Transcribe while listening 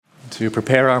to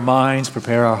prepare our minds,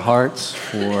 prepare our hearts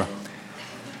for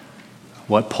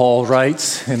what Paul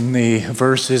writes in the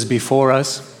verses before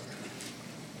us.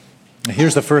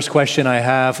 Here's the first question I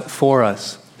have for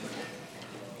us.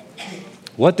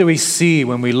 What do we see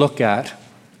when we look at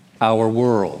our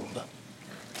world?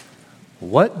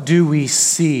 What do we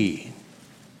see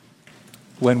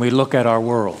when we look at our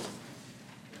world?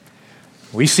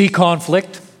 We see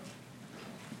conflict,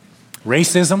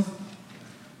 racism,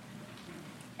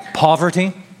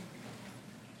 poverty,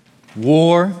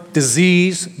 war,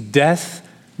 disease, death,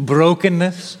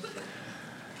 brokenness.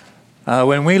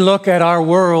 When we look at our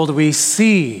world, we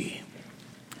see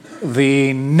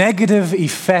the negative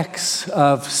effects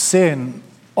of sin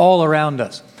all around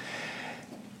us.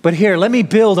 But here, let me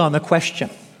build on the question.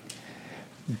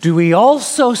 Do we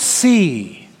also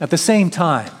see, at the same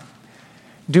time,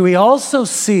 do we also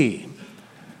see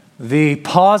the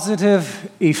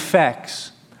positive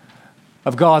effects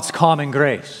of God's common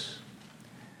grace?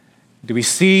 Do we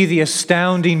see the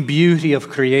astounding beauty of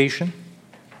creation?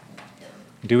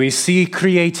 Do we see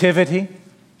creativity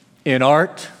in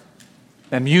art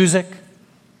and music?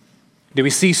 Do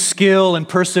we see skill and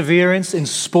perseverance in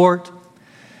sport?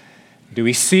 Do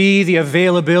we see the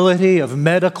availability of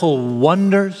medical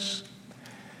wonders?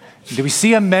 Do we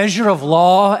see a measure of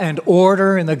law and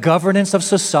order in the governance of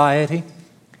society?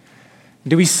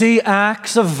 Do we see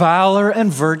acts of valor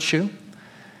and virtue?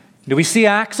 Do we see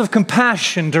acts of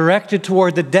compassion directed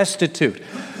toward the destitute?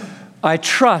 I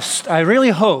trust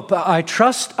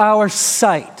our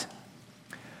sight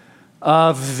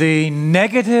of the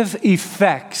negative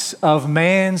effects of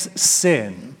man's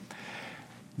sin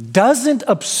doesn't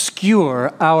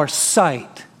obscure our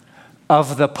sight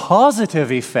of the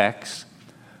positive effects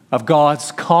of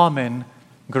God's common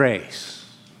grace.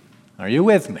 Are you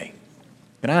with me?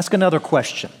 I'm going to ask another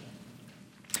question.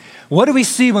 What do we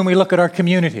see when we look at our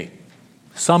community?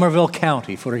 Somerville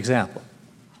County, for example.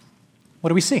 What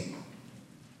do we see?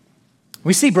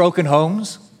 We see broken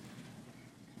homes.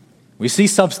 We see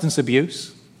substance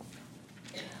abuse.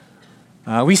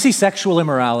 We see sexual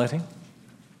immorality.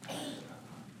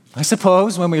 I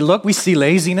suppose when we look, we see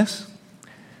laziness.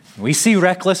 We see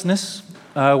recklessness.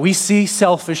 We see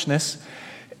selfishness.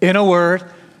 In a word,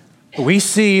 we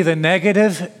see the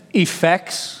negative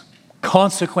effects,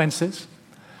 consequences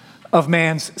of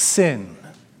man's sin.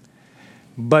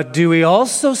 But do we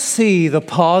also see the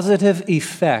positive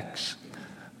effects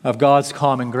of God's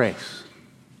common grace?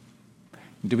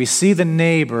 Do we see the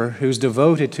neighbor who's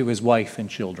devoted to his wife and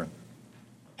children,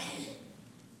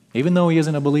 even though he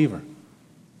isn't a believer?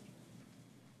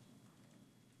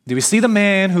 Do we see the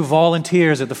man who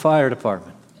volunteers at the fire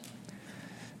department?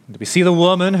 Do we see the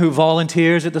woman who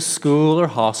volunteers at the school or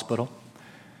hospital?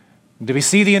 Do we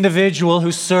see the individual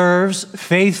who serves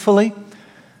faithfully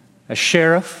as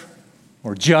sheriff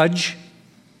or judge?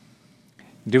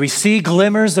 Do we see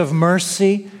glimmers of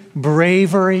mercy,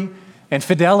 bravery, and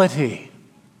fidelity?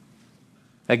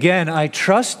 Again, I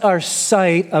trust our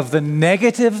sight of the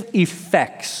negative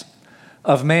effects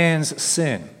of man's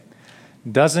sin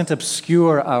doesn't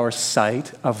obscure our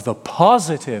sight of the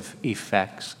positive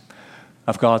effects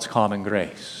of God's common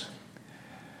grace.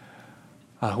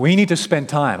 We need to spend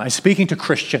time. I'm speaking to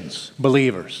Christians,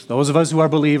 believers, those of us who are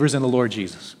believers in the Lord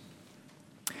Jesus.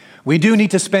 We do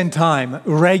need to spend time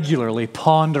regularly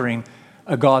pondering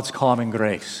God's common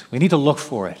grace. We need to look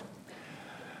for it.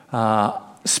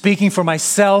 Speaking for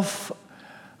myself,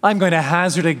 I'm going to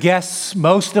hazard a guess.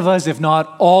 Most of us, if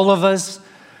not all of us,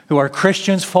 who are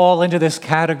Christians fall into this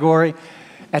category.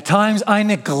 At times, I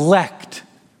neglect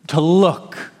to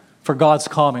look for God's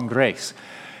common grace.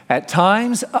 At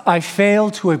times, I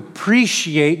fail to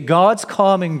appreciate God's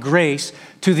common grace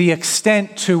to the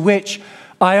extent to which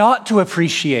I ought to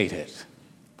appreciate it.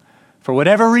 For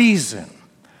whatever reason,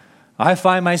 I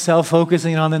find myself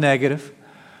focusing on the negative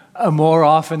more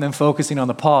often than focusing on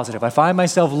the positive. I find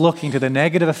myself looking to the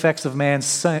negative effects of man's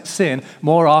sin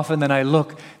more often than I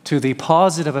look to the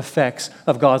positive effects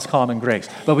of God's common grace.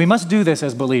 But we must do this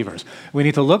as believers. We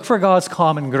need to look for God's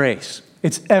common grace.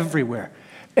 It's everywhere.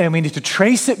 And we need to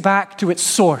trace it back to its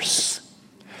source.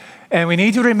 And we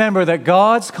need to remember that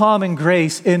God's common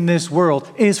grace in this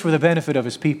world is for the benefit of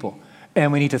his people.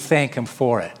 And we need to thank him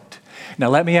for it. Now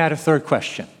let me add a third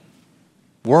question.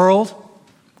 World,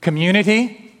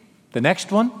 community, the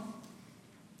next one,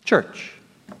 church.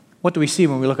 What do we see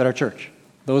when we look at our church?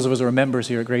 Those of us who are members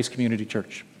here at Grace Community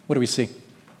Church. What do we see?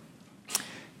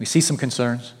 We see some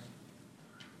concerns.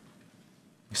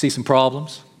 We see some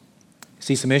problems. We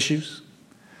see some issues.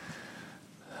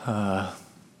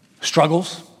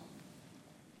 Struggles.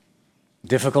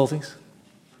 Difficulties.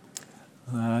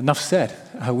 Enough said.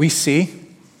 We see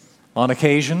On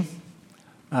occasion,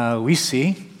 we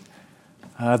see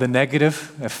the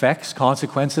negative effects,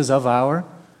 consequences of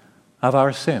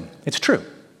our sin. It's true.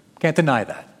 Can't deny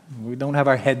that. We don't have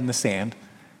our head in the sand.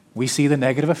 We see the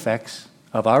negative effects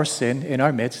of our sin in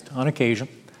our midst on occasion.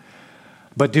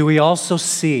 But do we also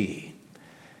see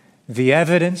the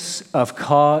evidence of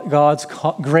God's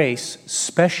grace,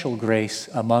 special grace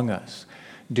among us?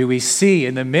 Do we see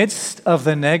in the midst of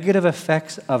the negative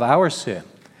effects of our sin,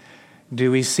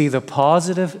 do we see the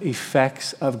positive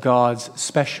effects of God's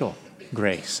special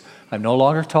grace? I'm no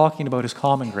longer talking about His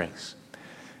common grace.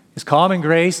 His common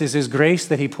grace is His grace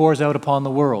that He pours out upon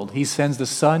the world. He sends the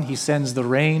sun, He sends the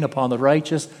rain upon the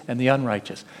righteous and the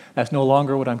unrighteous. That's no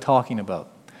longer what I'm talking about.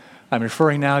 I'm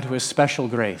referring now to His special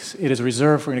grace. It is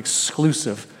reserved for an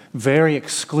exclusive, very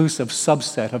exclusive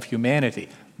subset of humanity,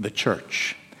 the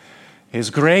church. His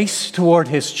grace toward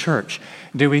His church.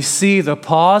 Do we see the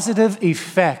positive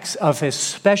effects of His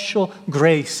special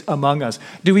grace among us?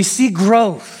 Do we see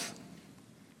growth?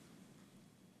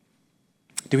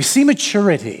 Do we see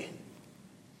maturity?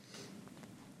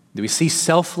 Do we see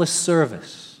selfless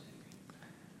service?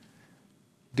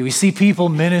 Do we see people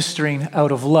ministering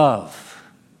out of love?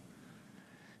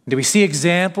 Do we see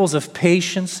examples of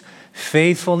patience,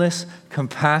 faithfulness,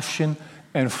 compassion,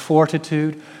 and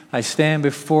fortitude? I stand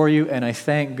before you and I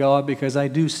thank God because I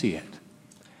do see it.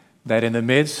 That in the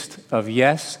midst of,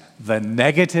 yes, the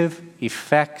negative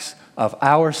effects of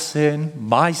our sin,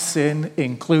 my sin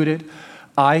included,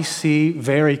 I see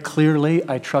very clearly,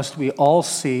 I trust we all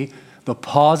see, the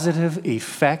positive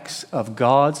effects of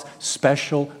God's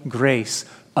special grace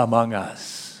among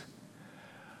us.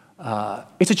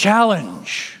 It's a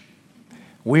challenge.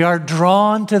 We are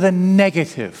drawn to the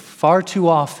negative far too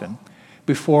often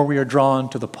before we are drawn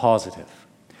to the positive.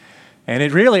 And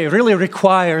it really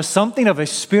requires something of a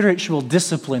spiritual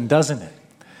discipline, doesn't it?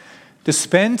 To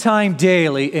spend time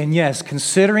daily in, yes,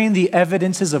 considering the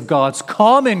evidences of God's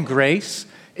common grace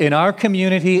in our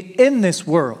community, in this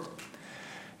world,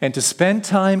 and to spend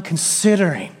time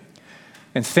considering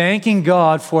and thanking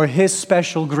God for His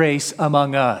special grace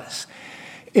among us.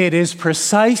 It is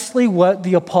precisely what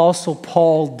the Apostle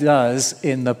Paul does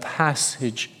in the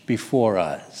passage before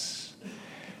us.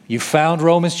 You found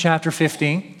Romans chapter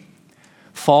 15.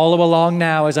 Follow along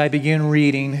now as I begin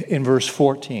reading in verse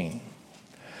 14.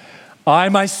 I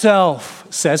myself,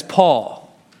 says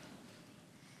Paul,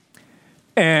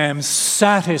 am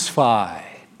satisfied.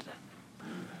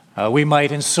 We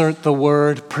might insert the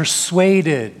word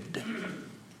persuaded.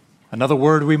 Another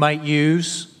word we might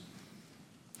use,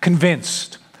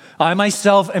 convinced. I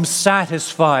myself am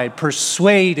satisfied,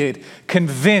 persuaded,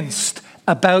 convinced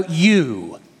about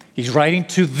you. He's writing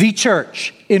to the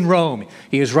church in Rome.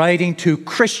 He is writing to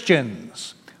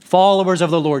Christians, followers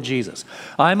of the Lord Jesus.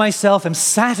 I myself am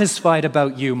satisfied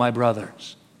about you, my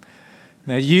brothers,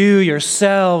 that you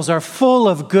yourselves are full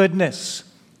of goodness,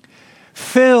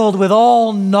 filled with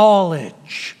all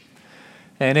knowledge,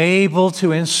 and able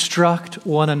to instruct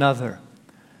one another.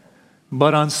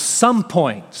 But on some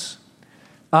points,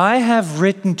 I have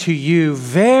written to you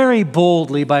very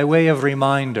boldly by way of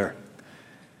reminder,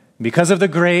 because of the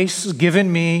grace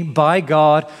given me by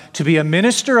God to be a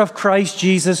minister of Christ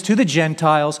Jesus to the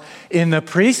Gentiles in the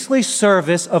priestly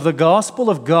service of the gospel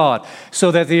of God,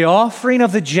 so that the offering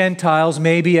of the Gentiles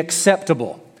may be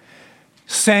acceptable,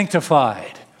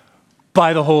 sanctified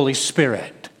by the Holy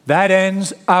Spirit. That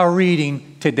ends our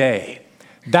reading today.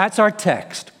 That's our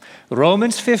text.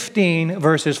 Romans 15,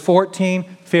 verses 14,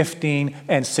 15,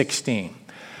 and 16.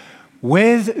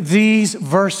 With these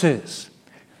verses,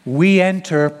 we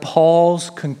enter Paul's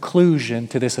conclusion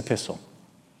to this epistle.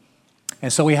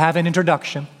 And so we have an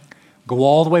introduction. Go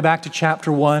all the way back to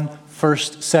chapter 1,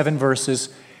 first 7 verses.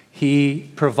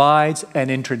 He provides an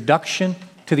introduction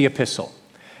to the epistle.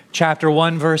 Chapter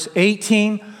 1, verse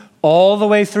 18, all the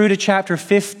way through to chapter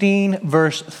 15,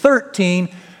 verse 13,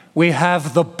 we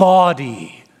have the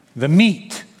body, the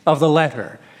meat of the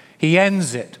letter. He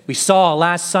ends it. We saw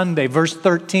last Sunday, verse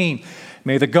 13,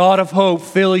 may the God of hope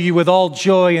fill you with all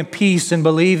joy and peace in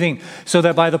believing, so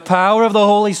that by the power of the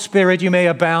Holy Spirit you may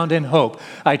abound in hope.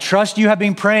 I trust you have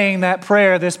been praying that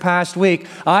prayer this past week.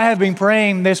 I have been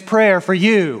praying this prayer for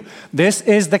you. This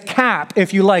is the cap,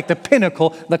 if you like, the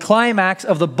pinnacle, the climax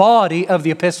of the body of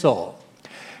the epistle.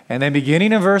 And then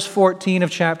beginning in verse 14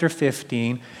 of chapter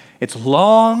 15, it's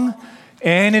long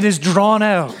and it is drawn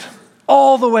out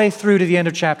all the way through to the end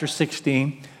of chapter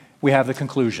 16. We have the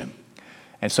conclusion.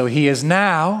 And so he is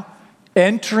now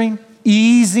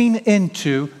easing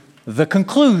into the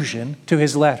conclusion to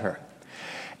his letter.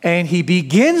 And he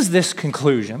begins this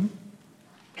conclusion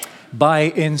by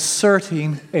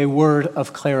inserting a word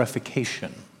of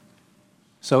clarification.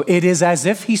 So it is as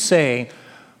if he's saying,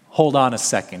 hold on a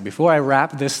second, before I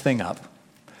wrap this thing up,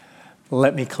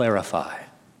 let me clarify.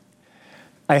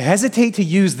 I hesitate to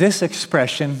use this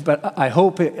expression, but I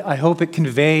hope it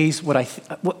conveys what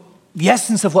the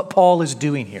essence of what Paul is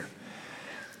doing here.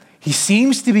 He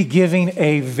seems to be giving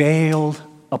a veiled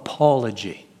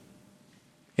apology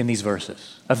in these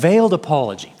verses. A veiled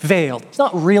apology. Veiled. It's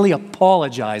not really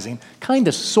apologizing, kind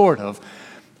of, sort of.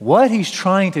 What he's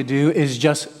trying to do is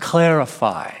just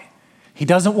clarify. He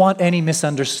doesn't want any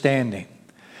misunderstanding.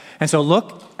 And so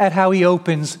look at how he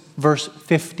opens verse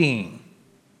 15.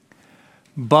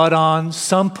 But on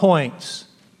some points,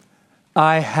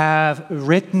 I have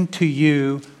written to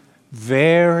you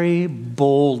very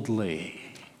boldly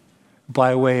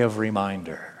by way of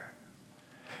reminder.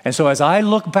 And so as I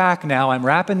look back now, I'm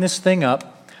wrapping this thing up.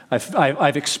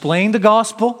 I've explained the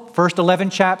gospel, first 11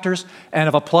 chapters, and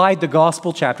I've applied the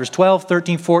gospel, chapters 12,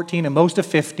 13, 14, and most of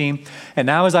 15. And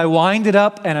now as I wind it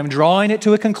up and I'm drawing it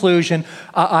to a conclusion,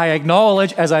 I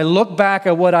acknowledge, as I look back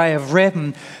at what I have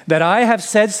written, that I have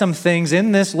said some things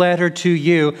in this letter to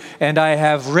you, and I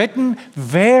have written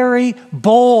very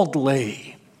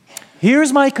boldly.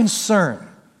 Here's my concern.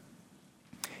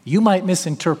 You might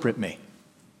misinterpret me,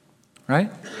 right?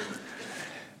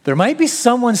 There might be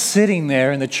someone sitting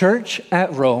there in the church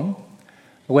at Rome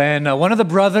when one of the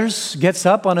brothers gets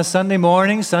up on a Sunday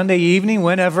morning, Sunday evening,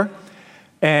 whenever,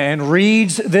 and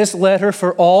reads this letter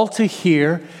for all to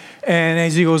hear. And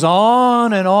as he goes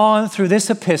on and on through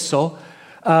this epistle,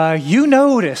 you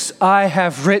notice I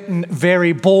have written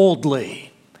very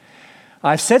boldly.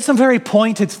 I've said some very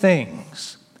pointed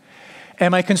things.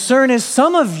 And my concern is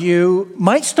some of you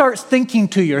might start thinking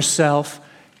to yourself,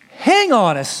 hang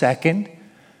on a second,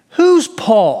 who's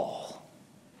Paul?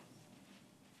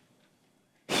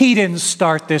 He didn't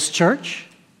start this church.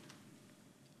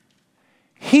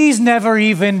 He's never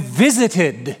even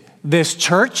visited this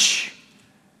church.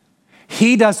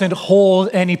 He doesn't hold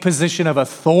any position of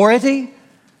authority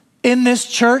in this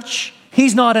church.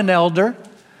 He's not an elder.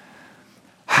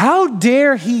 How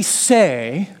dare he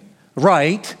say,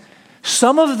 write,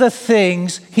 some of the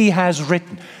things he has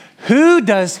written? Who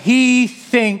does he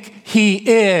think he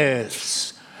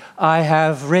is? I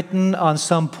have written on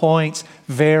some points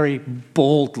very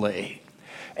boldly.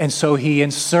 And so he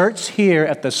inserts here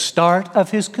at the start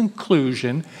of his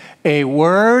conclusion a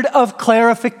word of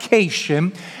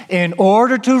clarification in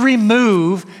order to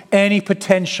remove any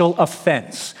potential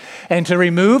offense. And to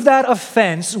remove that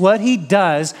offense, what he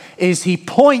does is he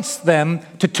points them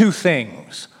to two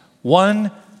things. 1,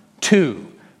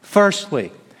 2.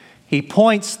 Firstly, he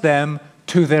points them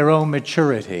to their own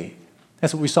maturity.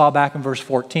 That's what we saw back in verse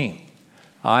 14.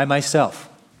 I myself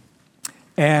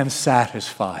am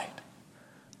satisfied.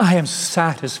 I am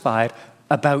satisfied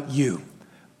about you,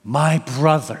 my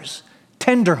brothers,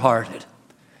 tenderhearted,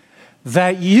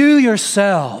 that you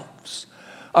yourselves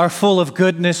are full of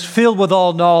goodness, filled with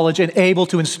all knowledge, and able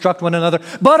to instruct one another.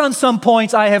 But on some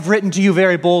points I have written to you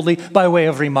very boldly by way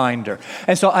of reminder.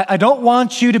 And so I don't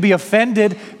want you to be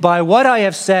offended by what I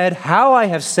have said, how I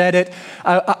have said it.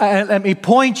 Let me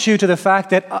point you to the fact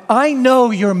that I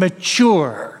know you're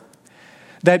mature.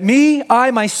 That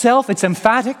I myself, it's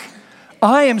emphatic.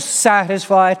 I am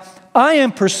satisfied. I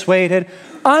am persuaded.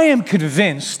 I am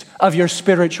convinced of your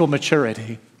spiritual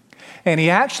maturity. And he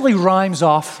actually rhymes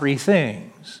off three things.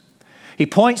 He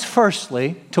points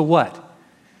firstly to what?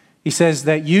 He says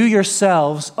that you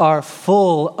yourselves are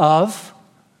full of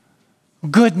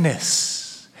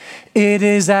goodness. It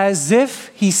is as if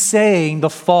he's saying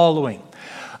the following.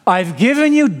 I've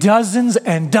given you dozens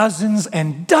and dozens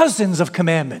and dozens of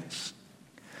commandments.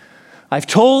 I've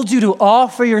told you to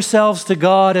offer yourselves to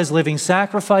God as living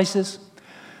sacrifices.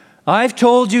 I've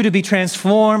told you to be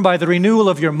transformed by the renewal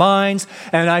of your minds,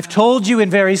 and I've told you in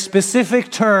very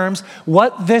specific terms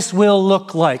what this will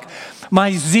look like.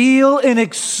 My zeal in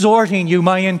exhorting you,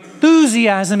 my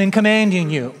enthusiasm in commanding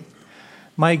you,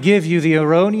 might give you the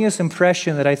erroneous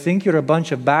impression that I think you're a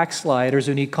bunch of backsliders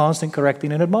who need constant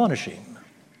correcting and admonishing.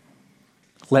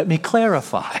 Let me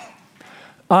clarify.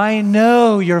 I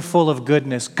know you're full of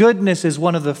goodness. Goodness is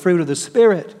one of the fruit of the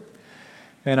Spirit.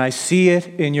 And I see it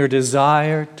in your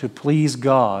desire to please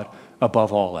God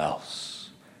above all else.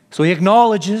 So he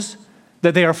acknowledges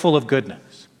that they are full of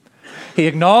goodness. He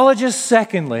acknowledges,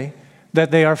 secondly, that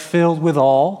they are filled with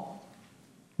all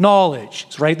knowledge.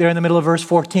 It's right there in the middle of verse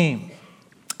 14.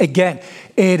 Again,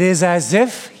 it is as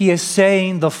if he is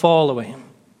saying the following.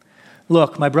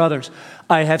 Look, my brothers,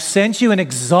 I have sent you an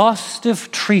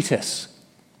exhaustive treatise.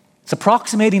 It's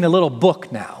approximating a little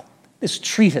book now. This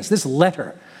treatise, this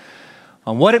letter,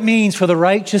 on what it means for the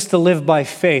righteous to live by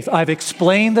faith. I've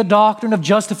explained the doctrine of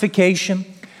justification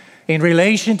in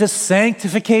relation to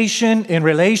sanctification, in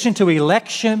relation to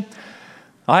election.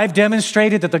 I've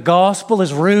demonstrated that the gospel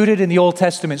is rooted in the Old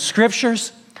Testament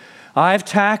scriptures. I've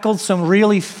tackled some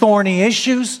really thorny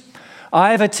issues.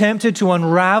 I've attempted to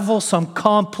unravel some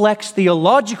complex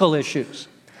theological issues.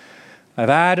 I've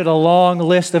added a long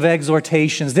list of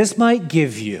exhortations. This might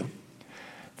give you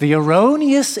the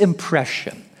erroneous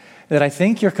impression that I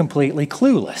think you're completely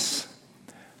clueless.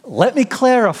 Let me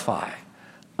clarify.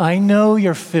 I know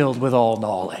you're filled with all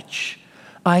knowledge.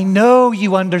 I know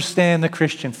you understand the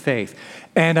Christian faith,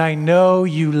 and I know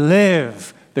you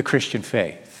live the Christian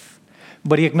faith.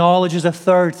 But he acknowledges a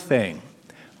third thing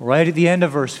right at the end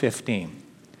of verse 15.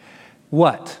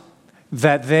 What?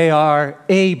 That they are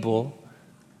able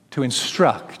to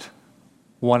instruct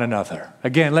one another.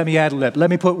 Again, let me add lip. Let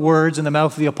me put words in the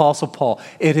mouth of the Apostle Paul.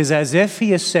 It is as if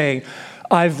he is saying,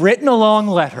 I've written a long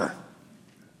letter,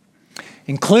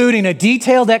 including a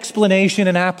detailed explanation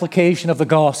and application of the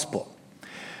gospel.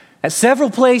 At several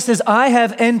places, I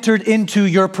have entered into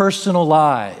your personal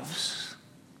lives.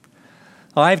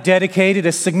 I've dedicated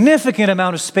a significant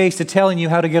amount of space to telling you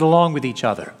how to get along with each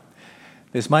other.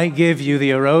 This might give you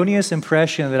the erroneous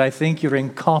impression that I think you're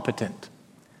incompetent,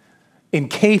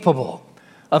 incapable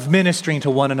of ministering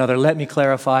to one another. Let me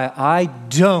clarify. I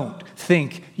don't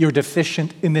think you're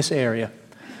deficient in this area.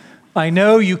 I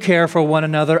know you care for one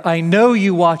another. I know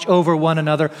you watch over one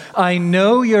another. I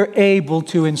know you're able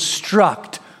to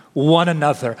instruct one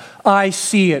another. I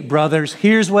see it, brothers.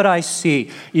 Here's what I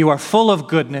see. You are full of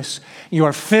goodness. You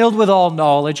are filled with all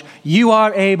knowledge. You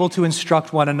are able to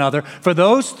instruct one another. For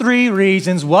those three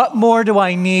reasons, what more do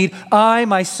I need? I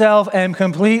myself am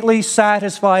completely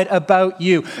satisfied about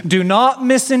you. Do not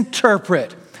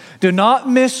misinterpret. Do not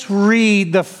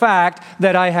misread the fact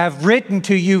that I have written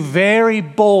to you very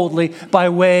boldly by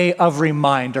way of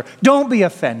reminder. Don't be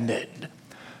offended.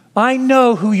 I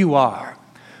know who you are.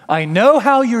 I know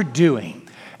how you're doing,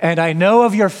 and I know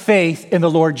of your faith in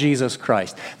the Lord Jesus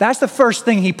Christ. That's the first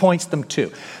thing he points them to.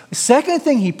 The second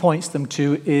thing he points them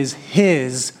to is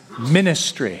his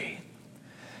ministry.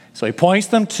 So he points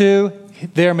them to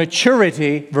their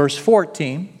maturity, verse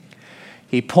 14.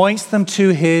 He points them to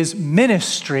his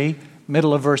ministry,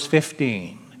 middle of verse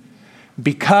 15.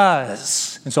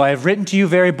 Because, and so I have written to you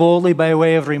very boldly by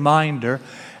way of reminder,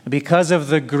 because of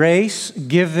the grace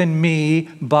given me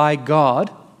by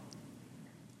God,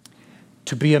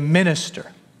 to be a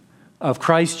minister of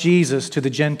Christ Jesus to the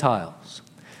Gentiles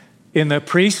in the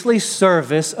priestly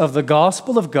service of the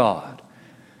gospel of God,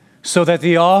 so that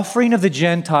the offering of the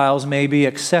Gentiles may be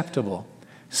acceptable,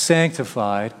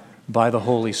 sanctified by the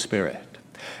Holy Spirit.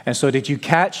 And so did you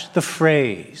catch the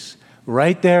phrase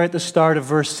right there at the start of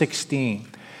verse 16?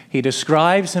 He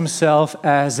describes himself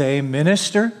as a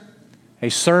minister, a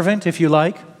servant, if you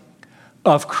like,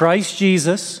 of Christ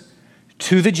Jesus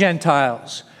to the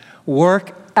Gentiles.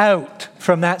 Work out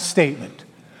from that statement.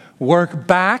 Work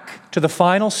back to the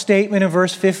final statement in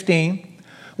verse 15.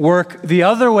 Work the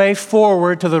other way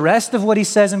forward to the rest of what he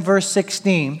says in verse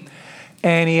 16.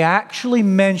 And he actually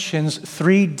mentions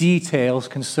three details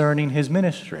concerning his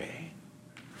ministry.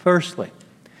 Firstly,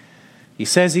 he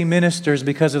says he ministers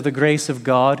because of the grace of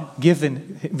God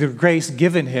the grace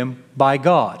given him by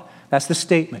God. That's the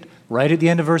statement right at the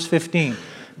end of verse 15.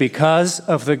 Because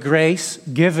of the grace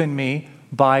given me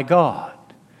by God.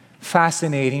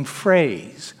 Fascinating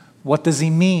phrase. What does he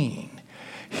mean?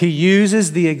 He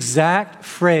uses the exact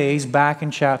phrase back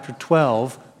in chapter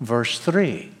 12, verse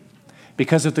 3.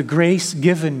 Because of the grace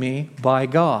given me by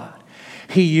God.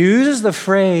 He uses the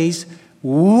phrase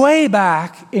way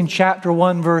back in chapter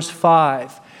 1, verse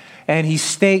 5. And he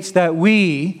states that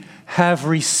we have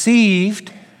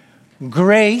received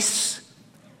grace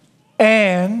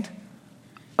and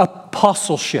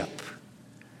apostleship.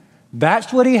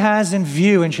 That's what he has in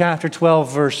view in chapter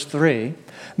 12, verse 3.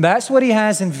 That's what he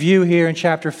has in view here in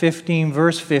chapter 15,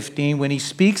 verse 15, when he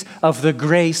speaks of the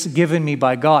grace given me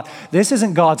by God. This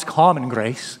isn't God's common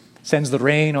grace, sends the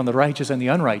rain on the righteous and the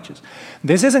unrighteous.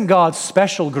 This isn't God's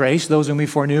special grace, those whom he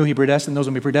foreknew, he predestined, those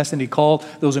whom he predestined, he called,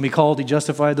 those whom he called, he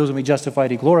justified, those whom he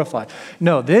justified, he glorified.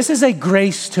 No, this is a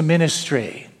grace to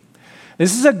ministry.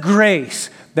 This is a grace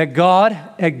that God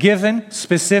had given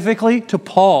specifically to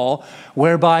Paul,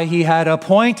 whereby he had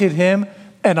appointed him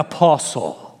an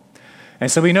apostle. And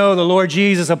so we know the Lord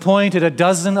Jesus appointed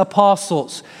 12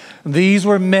 apostles. These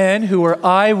were men who were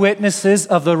eyewitnesses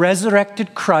of the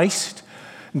resurrected Christ.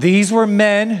 These were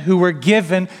men who were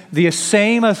given the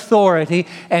same authority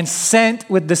and sent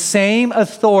with the same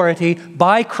authority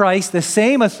by Christ, the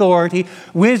same authority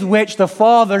with which the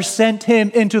Father sent him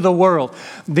into the world.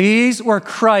 These were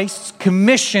Christ's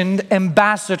commissioned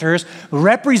ambassadors,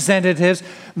 representatives,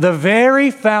 the very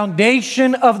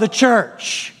foundation of the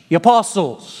church, the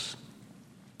apostles.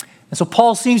 And so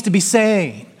Paul seems to be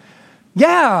saying,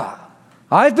 yeah,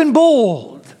 I've been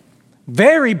bold,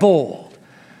 very bold.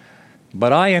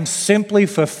 But I am simply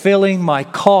fulfilling my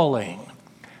calling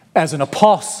as an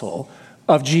apostle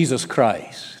of Jesus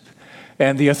Christ.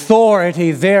 And the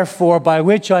authority, therefore, by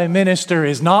which I minister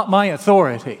is not my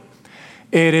authority.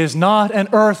 It is not an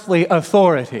earthly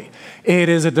authority. It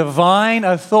is a divine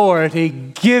authority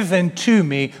given to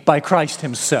me by Christ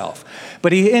himself.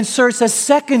 But he inserts a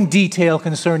second detail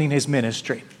concerning his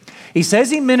ministry. He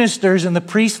says he ministers in the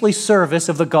priestly service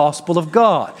of the gospel of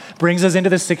God. Brings us into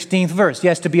the 16th verse.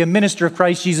 Yes, to be a minister of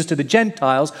Christ Jesus to the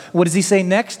Gentiles. What does he say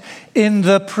next? In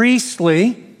the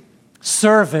priestly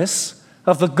service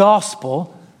of the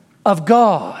gospel of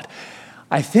God.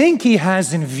 I think he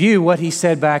has in view what he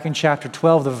said back in chapter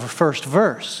 12, the first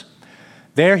verse.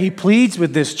 There he pleads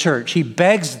with this church. He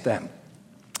begs them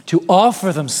to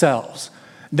offer themselves,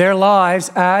 their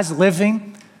lives as living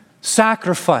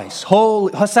sacrifices,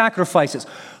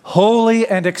 holy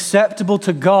and acceptable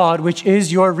to God, which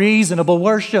is your reasonable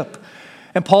worship.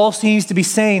 And Paul seems to be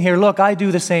saying here, look, I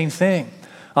do the same thing.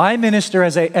 I minister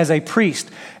as a priest,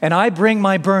 and I bring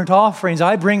my burnt offerings.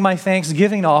 I bring my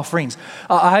thanksgiving offerings.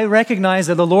 I recognize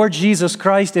that the Lord Jesus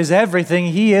Christ is everything.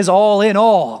 He is all in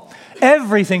all.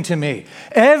 Everything to me.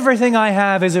 Everything I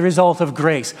have is a result of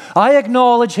grace. I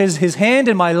acknowledge his hand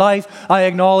in my life. I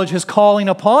acknowledge his calling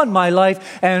upon my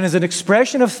life. And as an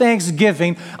expression of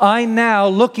thanksgiving, I now,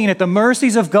 looking at the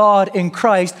mercies of God in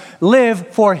Christ, live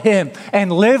for him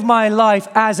and live my life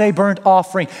as a burnt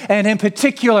offering. And in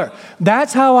particular,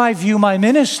 that's how I view my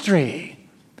ministry.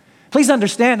 Please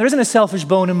understand, there isn't a selfish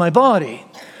bone in my body.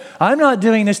 I'm not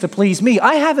doing this to please me.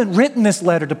 I haven't written this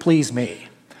letter to please me.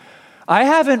 I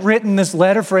haven't written this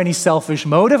letter for any selfish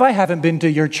motive. I haven't been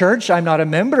to your church. I'm not a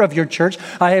member of your church.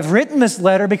 I have written this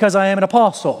letter because I am an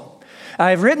apostle.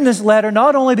 I have written this letter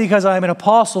not only because I am an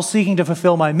apostle seeking to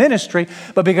fulfill my ministry,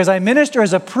 but because I minister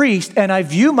as a priest and I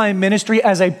view my ministry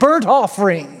as a burnt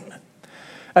offering,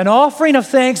 an offering of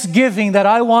thanksgiving that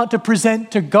I want to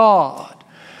present to God.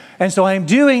 And so I'm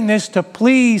doing this to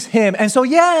please him. And so,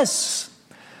 yes,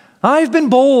 I've been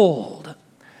bold.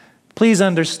 Please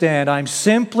understand, I'm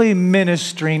simply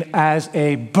ministering as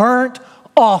a burnt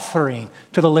offering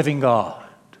to the living God.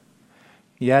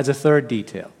 He adds a third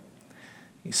detail.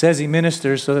 He says he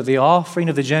ministers so that the offering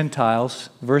of the Gentiles,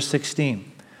 verse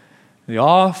 16, the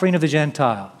offering of the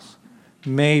Gentiles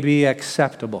may be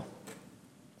acceptable,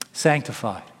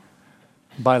 sanctified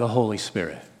by the Holy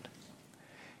Spirit.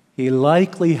 He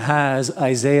likely has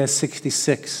Isaiah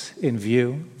 66 in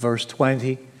view, verse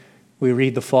 20. We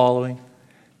read the following.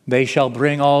 They shall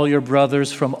bring all your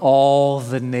brothers from all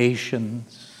the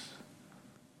nations.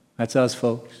 That's us,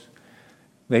 folks.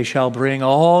 They shall bring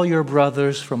all your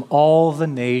brothers from all the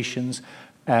nations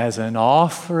as an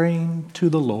offering to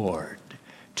the Lord,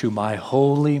 to my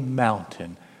holy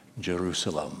mountain,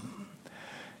 Jerusalem.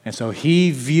 And so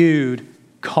he viewed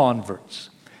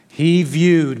converts. He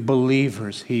viewed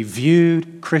believers. He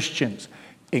viewed Christians,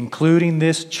 including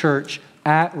this church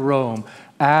at Rome,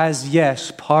 as,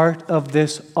 yes, part of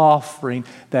this offering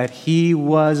that he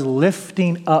was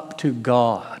lifting up to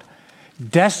God.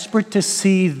 Desperate to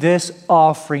see this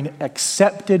offering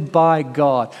accepted by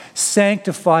God,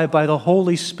 sanctified by the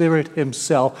Holy Spirit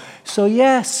himself. So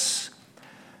yes,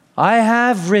 I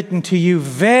have written to you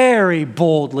very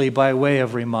boldly by way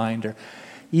of reminder.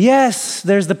 Yes,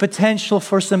 there's the potential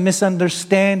for some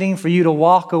misunderstanding, for you to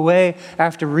walk away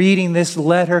after reading this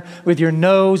letter with your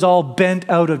nose all bent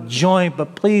out of joint.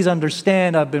 But please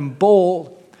understand, I've been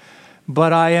bold,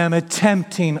 but I am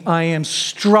attempting, I am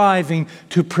striving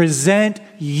to present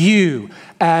you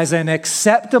as an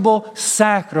acceptable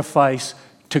sacrifice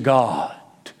to God.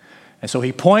 And so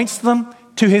he points them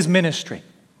to his ministry.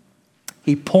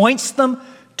 He points them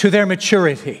to their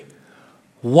maturity.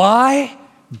 Why?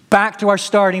 Back to our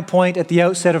starting point at the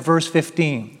outset of verse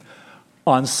 15.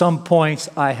 On some points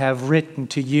I have written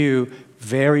to you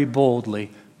very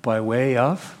boldly by way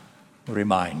of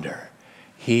reminder.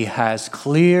 He has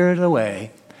cleared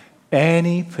away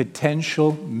any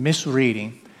potential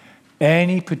misreading,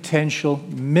 any potential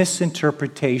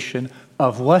misinterpretation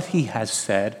of what he has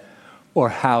said or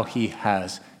how he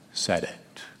has said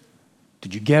it.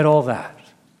 Did you get all that?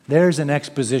 There's an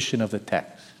exposition of the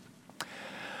text.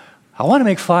 I want to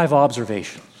make 5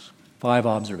 observations. 5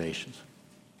 observations.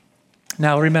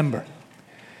 Now remember,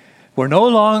 we're no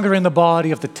longer in the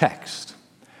body of the text.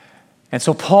 And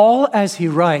so Paul, as he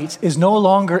writes, is no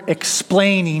longer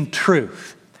explaining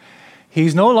truth.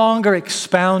 He's no longer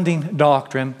expounding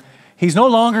doctrine. He's no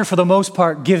longer, for the most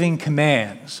part, giving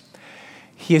commands.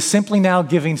 He is simply now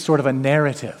giving sort of a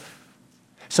narrative.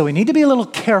 So we need to be a little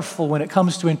careful when it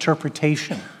comes to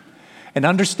interpretation and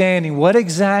understanding what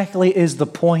exactly is the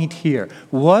point here.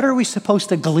 What are we supposed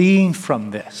to glean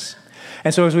from this?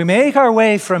 And so as we make our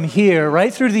way from here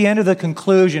right through to the end of the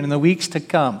conclusion in the weeks to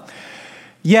come,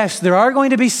 yes, there are going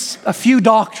to be a few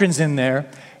doctrines in there.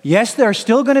 Yes, there are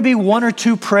still going to be one or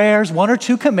two prayers, one or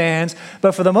two commands,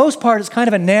 but for the most part, it's kind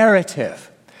of a narrative.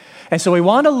 And so we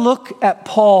want to look at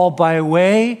Paul by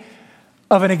way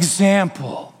of an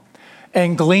example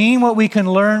and glean what we can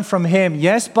learn from him,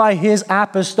 yes, by his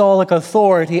apostolic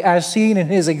authority as seen in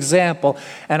his example.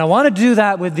 And I want to do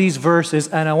that with these verses,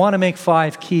 and I want to make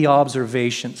 5 key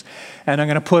observations. And I'm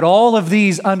going to put all of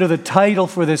these under the title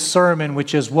for this sermon,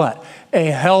 which is what? A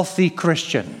healthy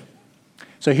Christian.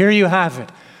 So here you have it.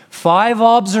 5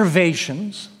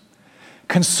 observations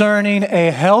concerning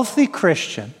a healthy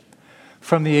Christian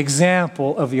from the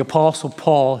example of the Apostle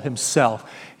Paul himself.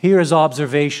 Here is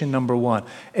observation number 1.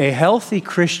 A healthy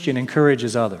Christian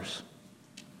encourages others.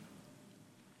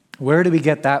 Where do we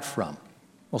get that from?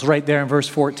 Well, it's right there in verse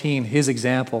 14, his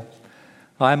example.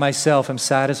 I myself am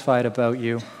satisfied about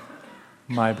you,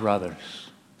 my brothers.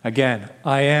 Again,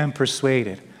 I am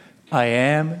persuaded. I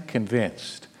am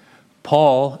convinced.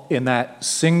 Paul, in that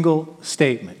single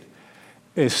statement,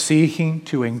 is seeking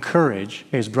to encourage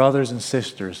his brothers and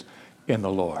sisters in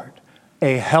the Lord.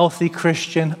 A healthy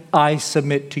Christian, I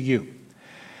submit to you,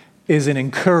 is an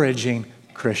encouraging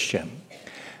Christian.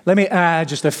 Let me add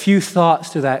just a few thoughts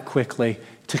to that quickly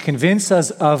to convince us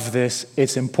of this,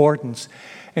 its importance,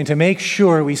 and to make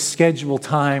sure we schedule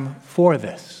time for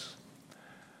this.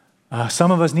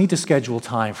 Some of us need to schedule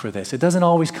time for this. It doesn't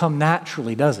always come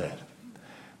naturally, does it?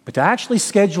 But to actually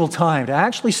schedule time, to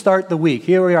actually start the week,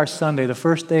 here we are Sunday, the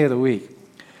first day of the week,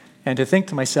 and to think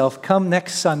to myself, come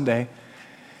next Sunday,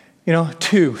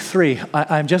 2, 3,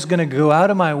 I'm just going to go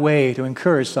out of my way to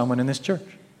encourage someone in this church.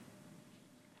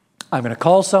 I'm going to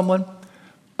call someone.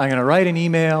 I'm going to write an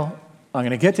email. I'm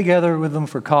going to get together with them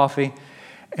for coffee.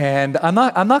 And I'm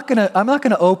not going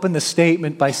to open the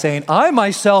statement by saying, I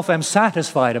myself am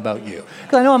satisfied about you.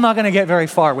 Because I know I'm not going to get very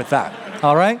far with that.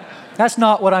 All right? That's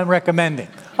not what I'm recommending.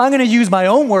 I'm going to use my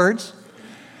own words,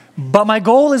 but my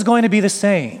goal is going to be the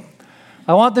same.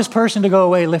 I want this person to go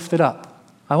away lifted up.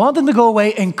 I want them to go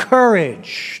away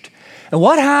encouraged. And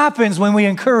what happens when we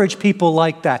encourage people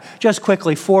like that? Just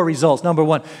quickly, 4 results. Number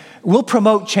 1, we'll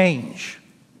promote change.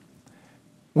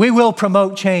 We will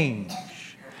promote change.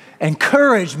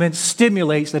 Encouragement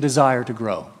stimulates the desire to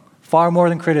grow. Far more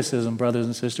than criticism, brothers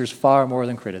and sisters, far more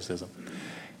than criticism.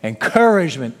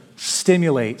 Encouragement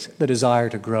stimulates the desire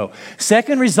to grow.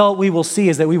 Second result we will see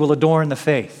is that we will adorn the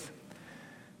faith.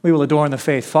 We will adorn the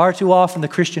faith. Far too often the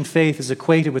Christian faith is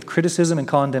equated with criticism and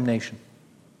condemnation.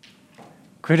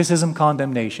 Criticism,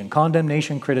 condemnation.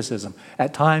 Condemnation, criticism.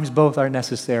 At times both are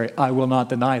necessary. I will not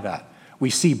deny that. We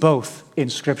see both in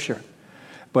Scripture.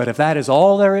 But if that is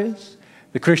all there is,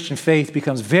 the Christian faith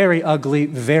becomes very ugly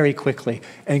very quickly.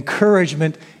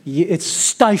 Encouragement, it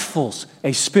stifles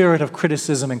a spirit of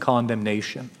criticism and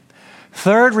condemnation.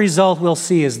 Third result we'll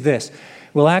see is this.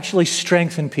 We'll actually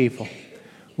strengthen people.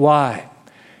 Why?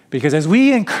 Because as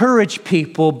we encourage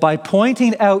people by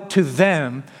pointing out to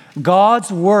them God's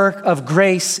work of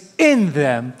grace in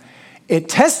them, it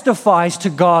testifies to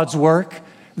God's work,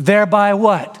 thereby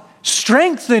what?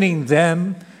 Strengthening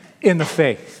them in the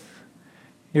faith.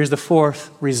 Here's the 4th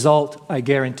result, I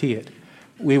guarantee it.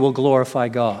 We will glorify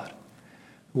God.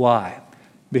 Why?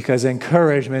 Because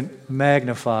encouragement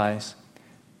magnifies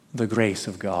the grace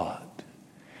of God.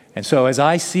 And so as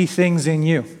I see things in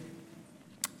you,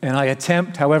 and I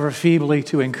attempt, however feebly,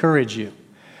 to encourage you,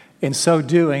 in so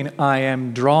doing, I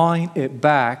am drawing it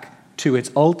back to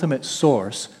its ultimate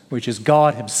source, which is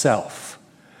God himself.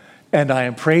 And I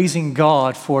am praising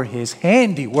God for his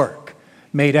handiwork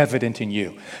made evident in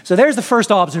you. So there's the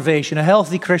first observation. A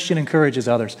healthy Christian encourages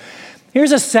others.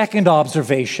 Here's a second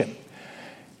observation.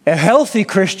 A healthy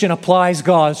Christian applies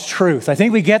God's truth. I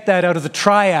think we get that out of the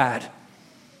triad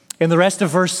in the rest of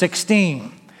verse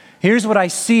 16. Here's what I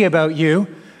see about you.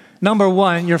 Number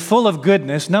 1, you're full of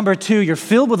goodness. Number 2, you're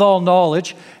filled with all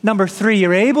knowledge. Number 3,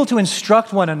 you're able to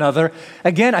instruct one another.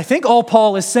 Again, I think all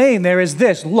Paul is saying there is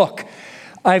this. Look,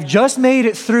 I've just made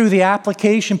it through the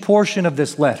application portion of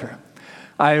this letter.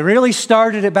 I really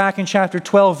started it back in chapter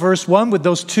 12, verse 1 with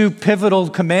those two pivotal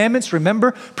commandments.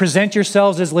 Remember, present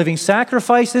yourselves as living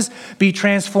sacrifices, be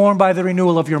transformed by the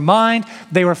renewal of your mind.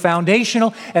 They were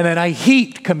foundational. And then I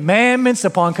heaped commandments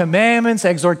upon commandments,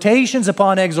 exhortations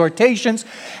upon exhortations.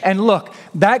 And look,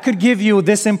 that could give you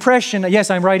this impression, yes,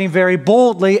 I'm writing very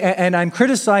boldly and I'm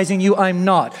criticizing you. I'm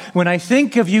not. When I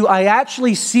think of you, I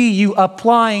actually see you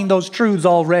applying those truths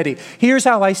already. Here's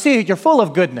how I see it. You're full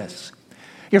of goodness.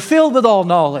 You're filled with all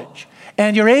knowledge,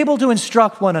 and you're able to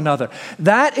instruct one another.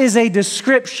 That is a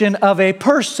description of a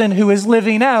person who is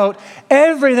living out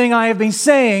everything I have been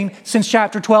saying since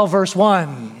chapter 12, verse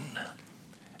 1.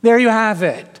 There you have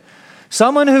it.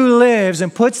 Someone who lives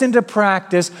and puts into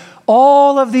practice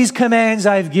all of these commands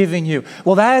I've given you.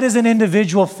 Well, that is an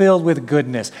individual filled with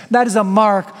goodness. That is a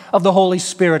mark of the Holy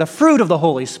Spirit, a fruit of the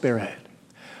Holy Spirit.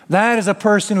 That is a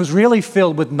person who's really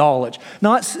filled with knowledge,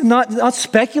 not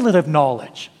speculative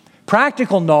knowledge,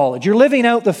 practical knowledge. You're living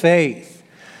out the faith.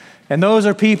 And those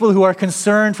are people who are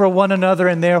concerned for one another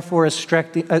and therefore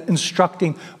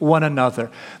instructing one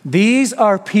another. These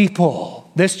are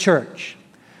people, this church,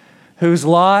 whose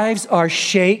lives are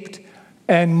shaped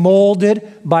and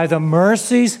molded by the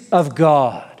mercies of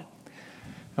God.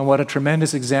 And what a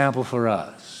tremendous example for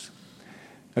us.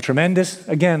 A tremendous,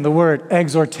 again, the word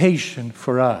exhortation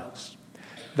for us,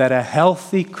 that a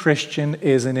healthy Christian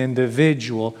is an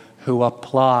individual who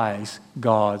applies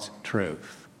God's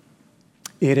truth.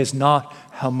 It is not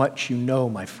how much you know,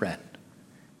 my friend.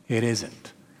 It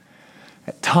isn't.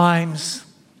 At times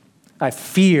I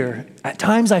fear,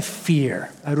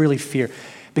 I really fear,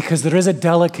 because there is a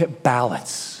delicate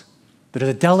balance. There is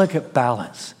a delicate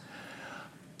balance.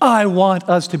 I want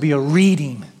us to be a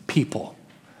reading people.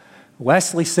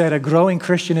 Wesley said a growing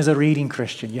Christian is a reading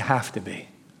Christian. You have to be.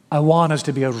 I want us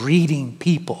to be a reading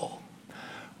people.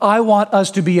 I want us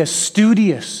to be a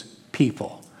studious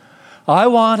people. I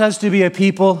want us to be a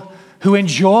people who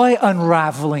enjoy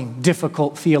unraveling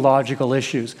difficult theological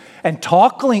issues and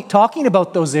talking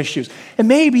about those issues and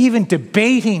maybe even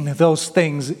debating those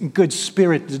things in good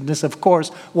spiritedness, of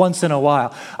course, once in a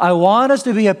while. I want us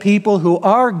to be a people who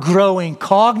are growing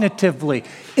cognitively,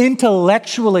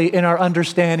 intellectually in our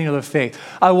understanding of the faith.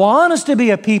 I want us to be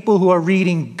a people who are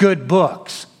reading good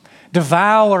books,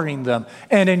 devouring them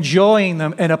and enjoying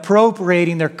them and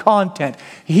appropriating their content.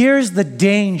 Here's the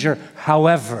danger,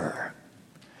 however.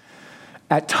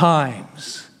 At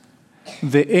times,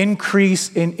 the increase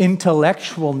in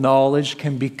intellectual knowledge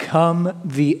can become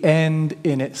the end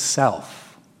in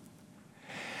itself.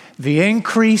 The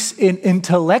increase in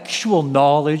intellectual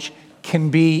knowledge can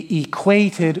be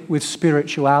equated with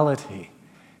spirituality.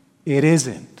 It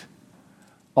isn't.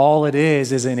 All it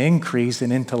is an increase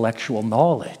in intellectual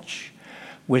knowledge,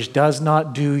 which does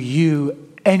not do you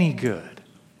any good.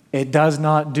 It does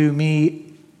not do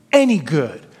me any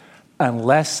good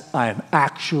unless I'm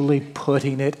actually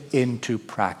putting it into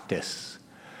practice.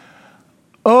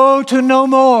 Oh, to know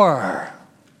more.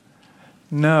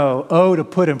 No, to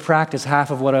put in practice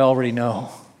half of what I already know.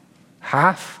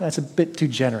 Half? That's a bit too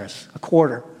generous. A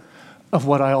quarter of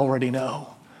what I already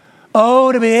know.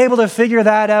 Oh, to be able to figure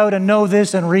that out and know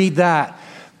this and read that.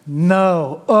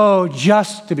 No,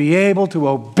 just to be able to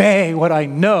obey what I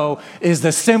know is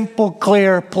the simple,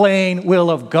 clear, plain will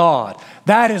of God.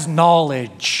 That is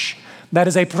knowledge. That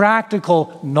is a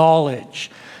practical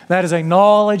knowledge. That is a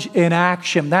knowledge in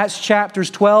action. That's chapters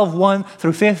 12, 1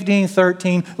 through 15,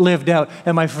 13 lived out.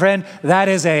 And my friend, that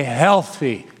is a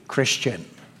healthy Christian.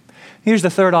 Here's the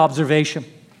third observation.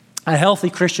 A healthy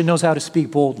Christian knows how to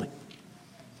speak boldly.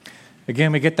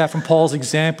 Again, we get that from Paul's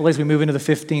example as we move into the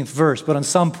 15th verse. But on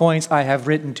some points, I have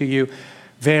written to you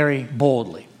very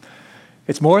boldly.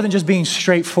 It's more than just being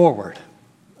straightforward.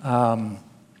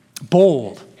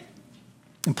 Bold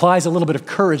implies a little bit of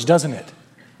courage, doesn't it?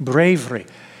 Bravery.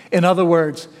 In other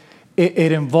words,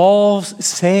 it involves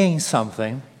saying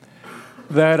something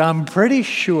that I'm pretty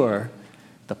sure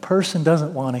the person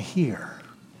doesn't want to hear.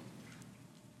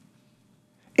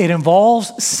 It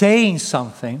involves saying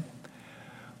something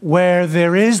where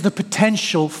there is the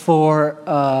potential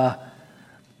for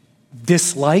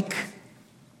dislike.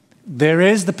 There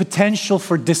is the potential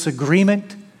for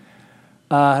disagreement.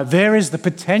 There is the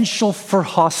potential for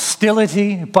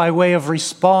hostility by way of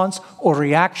response or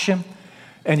reaction.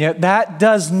 And yet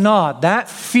that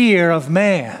fear of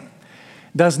man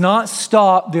does not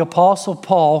stop the Apostle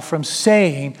Paul from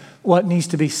saying what needs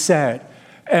to be said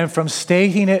and from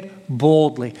stating it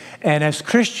boldly. And as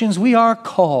Christians, we are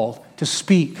called to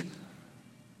speak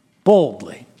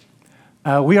boldly.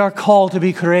 We are called to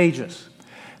be courageous.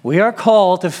 We are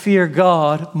called to fear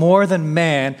God more than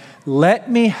man. Let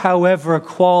me, however,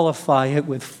 qualify it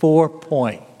with 4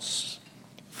 points.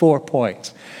 4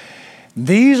 points.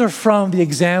 These are from the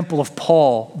example of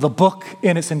Paul, the book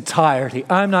in its entirety.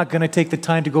 I'm not going to take the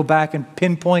time to go back and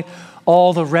pinpoint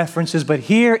all the references, but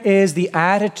here is the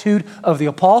attitude of the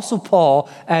Apostle Paul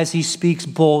as he speaks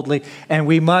boldly, and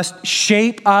we must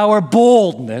shape our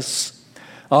boldness,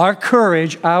 our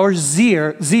courage, our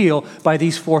zeal by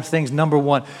these 4 things. Number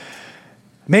 1,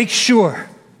 make sure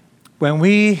when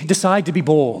we decide to be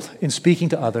bold in speaking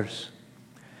to others,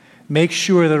 make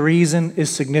sure the reason is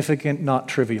significant, not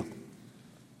trivial.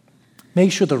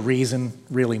 Make sure the reason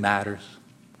really matters.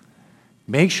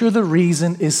 Make sure the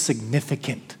reason is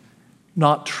significant,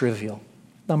 not trivial.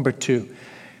 Number 2,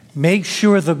 make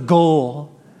sure the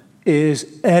goal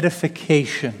is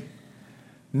edification,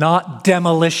 not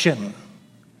demolition.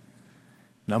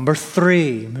 Number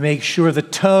 3, make sure the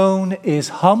tone is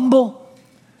humble,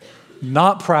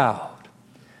 not proud.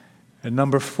 And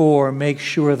number 4, make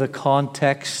sure the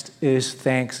context is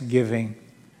thanksgiving,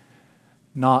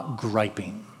 not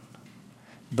griping.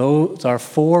 Those are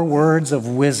 4 words of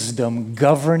wisdom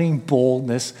governing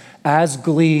boldness as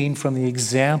gleaned from the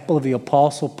example of the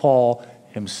Apostle Paul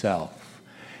himself.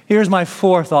 Here's my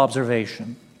 4th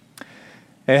observation.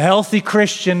 A healthy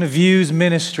Christian views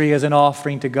ministry as an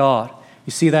offering to God.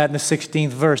 You see that in the 16th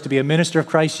verse, to be a minister of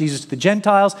Christ Jesus to the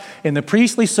Gentiles in the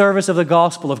priestly service of the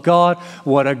gospel of God.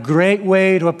 What a great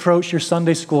way to approach your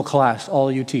Sunday school class,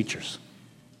 all you teachers,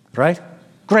 right?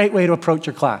 Great way to approach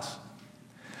your class.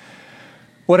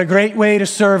 What a great way to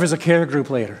serve as a care group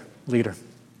leader.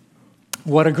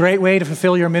 What a great way to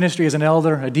fulfill your ministry as an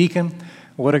elder, a deacon.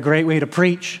 What a great way to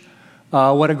preach.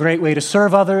 What a great way to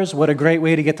serve others. What a great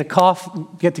way to get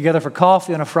together for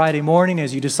coffee on a Friday morning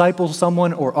as you disciple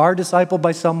someone or are discipled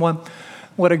by someone.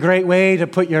 What a great way to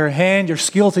put your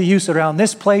skill to use around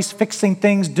this place, fixing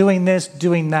things, doing this,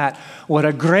 doing that. What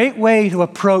a great way to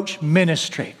approach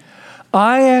ministry.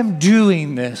 I am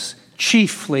doing this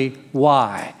chiefly,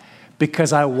 why?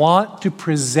 Because I want to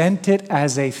present it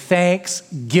as a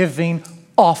thanksgiving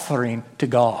offering to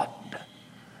God.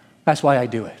 That's why I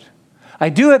do it. I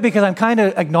do it because I'm kind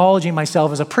of acknowledging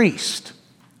myself as a priest,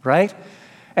 right?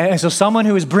 And so someone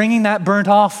who is bringing that burnt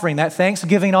offering, that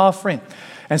thanksgiving offering.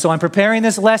 And so I'm preparing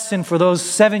this lesson for those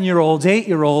 7-year-olds,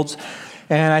 8-year-olds,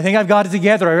 and I think I've got it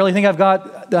together. I really think I've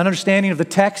got the understanding of the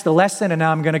text, the lesson, and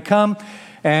now I'm going to come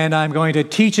and I'm going to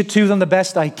teach it to them the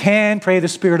best I can. Pray the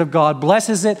Spirit of God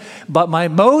blesses it. But my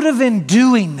motive in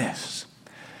doing this,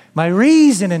 my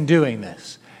reason in doing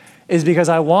this, is because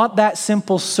I want that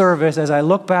simple service as I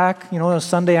look back, on a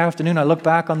Sunday afternoon, I look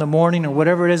back on the morning or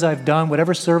whatever it is I've done,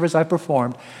 whatever service I've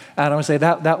performed, and I'm going to say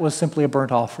that was simply a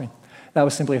burnt offering. That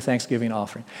was simply a thanksgiving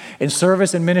offering. In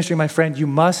service and ministry, my friend,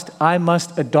 I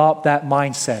must adopt that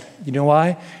mindset. You know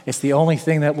why? It's the only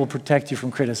thing that will protect you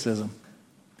from criticism.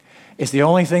 It's the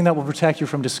only thing that will protect you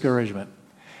from discouragement.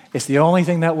 It's the only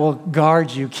thing that will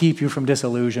guard you, keep you from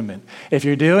disillusionment. If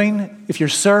you're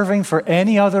serving for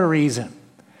any other reason,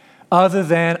 other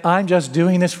than I'm just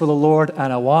doing this for the Lord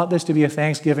and I want this to be a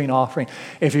thanksgiving offering.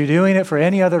 If you're doing it for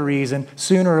any other reason,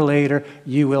 sooner or later,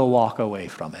 you will walk away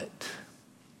from it.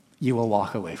 You will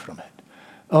walk away from it.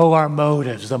 Oh, our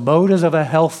motives, the motives of a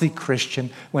healthy Christian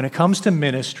when it comes to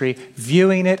ministry,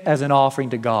 viewing it as an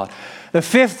offering to God. The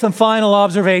 5th and final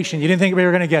observation, you didn't think we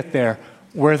were going to get there.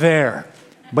 We're there.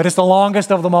 But it's the longest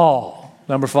of them all.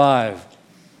 Number 5.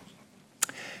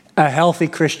 A healthy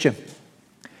Christian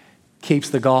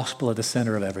keeps the gospel at the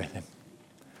center of everything.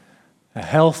 A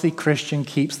healthy Christian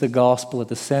keeps the gospel at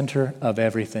the center of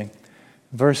everything.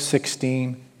 Verse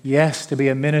 16, yes, to be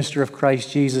a minister of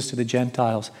Christ Jesus to the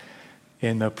Gentiles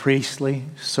in the priestly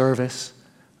service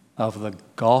of the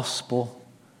gospel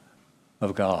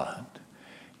of God.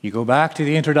 You go back to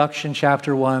the introduction,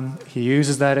 chapter 1, he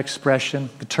uses that expression,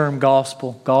 the term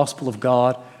gospel of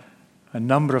God, a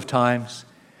number of times.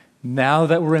 Now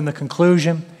that we're in the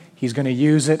conclusion, he's going to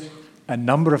use it a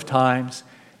number of times.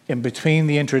 In between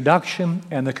the introduction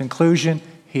and the conclusion,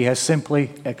 he has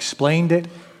simply explained it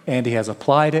and he has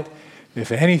applied it.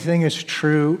 If anything is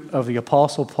true of the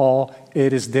Apostle Paul,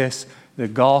 it is this: the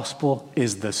gospel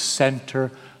is the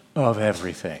center of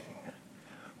everything.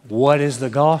 What is the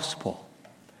gospel?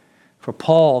 For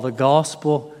Paul, the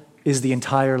gospel is the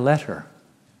entire letter.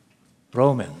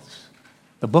 Romans.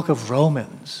 The book of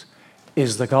Romans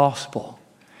is the gospel.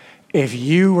 If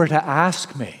you were to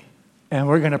ask me, and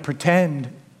we're going to pretend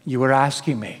you were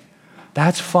asking me,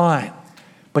 that's fine.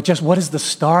 But just what is the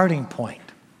starting point?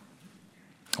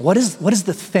 What is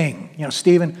the thing?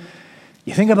 Stephen,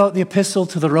 you think about the epistle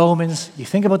to the Romans, you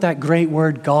think about that great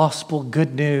word, gospel,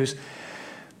 good news.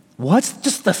 What's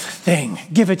just the thing?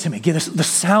 Give it to me. Give us the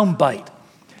sound bite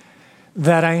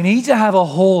that I need to have a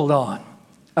hold on,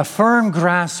 a firm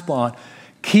grasp on,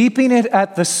 keeping it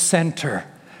at the center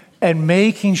and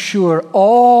making sure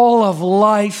all of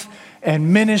life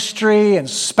and ministry and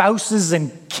spouses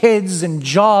and kids and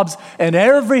jobs and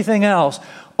everything else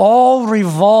all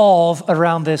revolve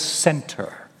around this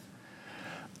center.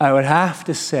 I would have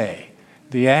to say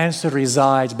the answer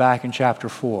resides back in chapter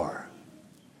 4.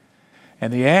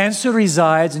 And the answer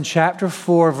resides in chapter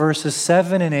 4, verses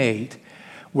 7 and 8,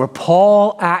 where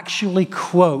Paul actually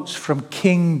quotes from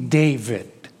King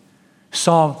David,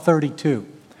 Psalm 32.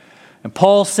 And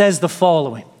Paul says the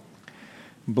following: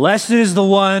 "Blessed is the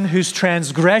one whose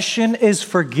transgression is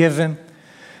forgiven,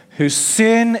 whose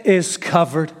sin is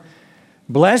covered.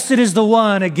 Blessed is the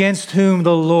one against whom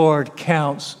the Lord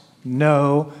counts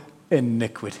no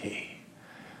iniquity."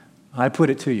 I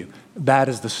put it to you, that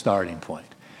is the starting point.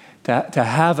 To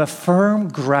have a firm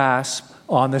grasp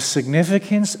on the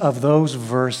significance of those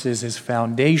verses is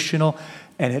foundational,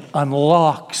 and it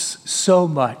unlocks so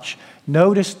much.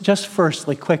 Notice just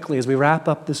firstly, quickly, as we wrap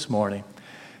up this morning,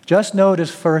 just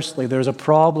notice firstly, there's a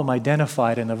problem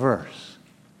identified in the verse.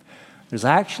 There's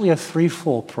actually a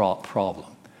threefold problem.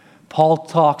 Paul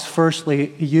talks firstly,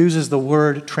 he uses the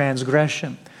word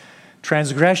transgression.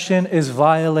 Transgression is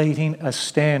violating a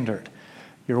standard.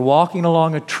 You're walking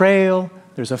along a trail,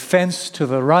 there's a fence to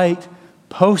the right,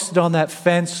 posted on that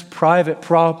fence, private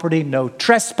property, no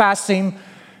trespassing.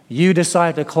 You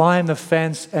decide to climb the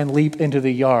fence and leap into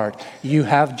the yard. You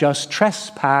have just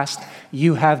trespassed.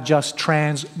 You have just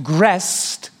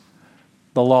transgressed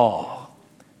the law.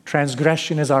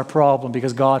 Transgression is our problem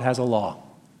because God has a law.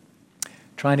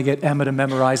 Trying to get Emma to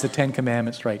memorize the 10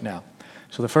 Commandments right now.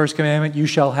 So the first commandment, you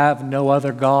shall have no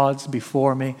other gods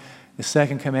before me. The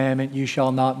second commandment, you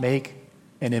shall not make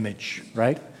an image,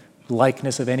 right?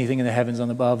 Likeness of anything in the heavens on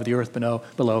above, the earth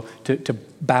below, to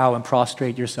bow and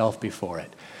prostrate yourself before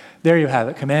it. There you have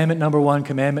it. Commandment number 1,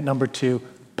 commandment number 2,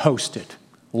 posted.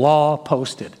 Law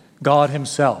posted. God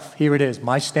himself. Here it is,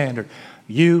 my standard.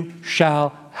 You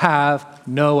shall have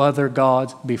no other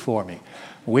gods before me.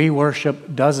 We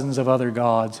worship dozens of other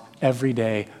gods every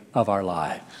day of our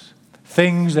lives.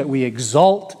 Things that we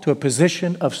exalt to a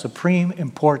position of supreme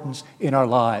importance in our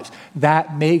lives.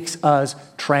 That makes us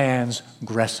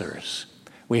transgressors.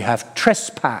 We have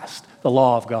trespassed the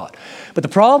law of God. But the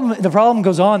problem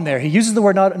goes on there. He uses the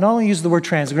word, not only uses the word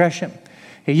transgression,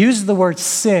 he uses the word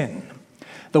sin.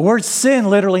 The word sin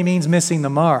literally means missing the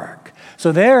mark.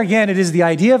 So there again, it is the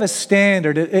idea of a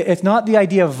standard. It's not the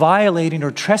idea of violating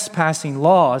or trespassing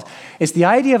laws. It's the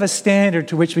idea of a standard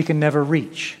to which we can never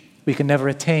reach. We can never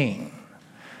attain.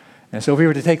 And so if we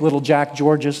were to take little Jack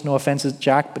Georges, no offense to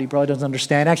Jack, but he probably doesn't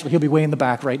understand. Actually, he'll be way in the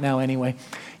back right now anyway.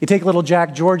 You take little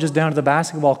Jack Georges down to the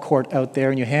basketball court out there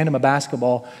and you hand him a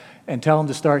basketball and tell him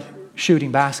to start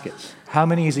shooting baskets. How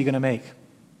many is he going to make?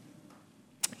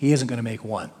 He isn't going to make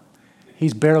one.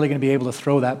 He's barely going to be able to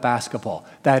throw that basketball.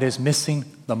 That is missing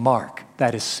the mark.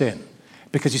 That is sin.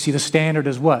 Because you see, the standard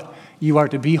is what? You are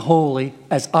to be holy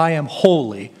as I am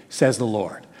holy, says the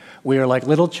Lord. We are like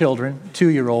little children,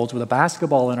 2-year-olds, with a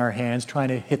basketball in our hands trying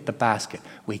to hit the basket.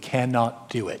 We cannot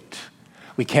do it.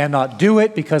 We cannot do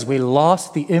it because we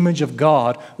lost the image of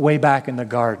God way back in the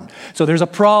garden. So there's a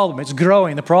problem. It's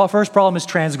growing. The first problem is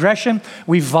transgression.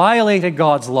 We violated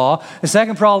God's law. The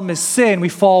second problem is sin. We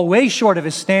fall way short of the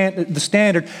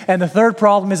standard. And the third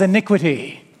problem is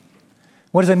iniquity.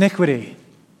 What is iniquity?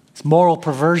 It's moral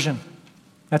perversion.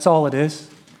 That's all it is.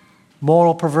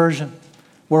 Moral perversion.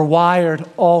 We're wired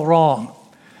all wrong.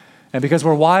 And because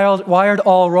we're wired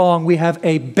all wrong, we have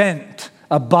a bent,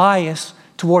 a bias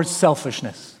towards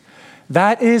selfishness.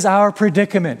 That is our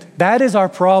predicament. That is our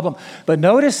problem. But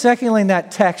notice, secondly, in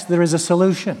that text, there is a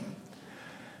solution.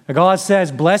 God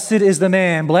says, blessed is the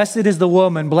man, blessed is the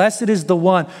woman, blessed is the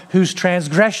one whose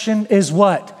transgression is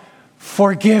what?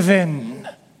 Forgiven.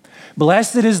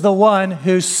 Blessed is the one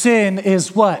whose sin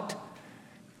is what?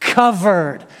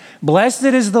 Covered. Blessed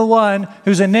is the one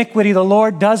whose iniquity the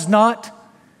Lord does not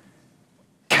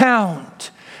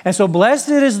count. And so blessed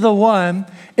is the one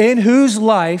in whose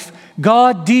life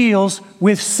God deals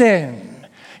with sin.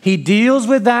 He deals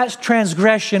with that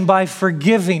transgression by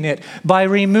forgiving it, by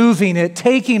removing it,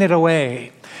 taking it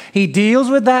away. He deals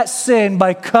with that sin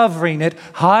by covering it,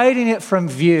 hiding it from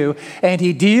view. And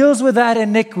he deals with that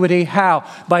iniquity, how?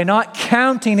 By not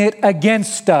counting it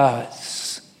against us.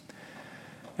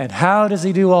 And how does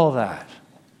he do all that?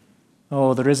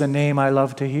 Oh, there is a name I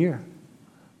love to hear.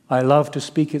 I love to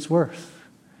speak its worth.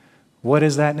 What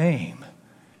is that name?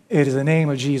 It is the name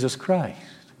of Jesus Christ.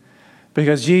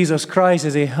 Because Jesus Christ,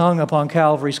 as he hung upon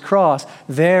Calvary's cross,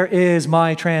 there is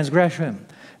my transgression.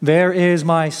 There is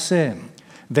my sin.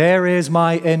 There is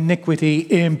my iniquity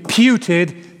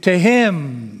imputed to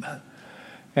him.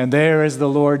 And there is the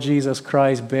Lord Jesus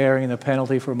Christ bearing the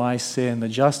penalty for my sin, the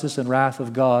justice and wrath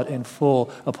of God in full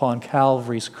upon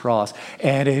Calvary's cross.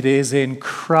 And it is in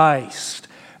Christ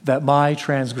that my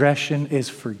transgression is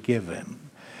forgiven.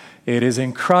 It is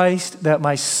in Christ that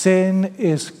my sin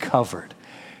is covered.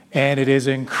 And it is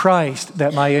in Christ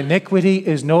that my iniquity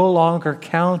is no longer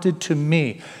counted to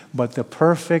me, but the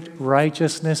perfect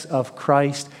righteousness of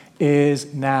Christ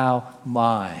is now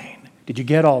mine. Did you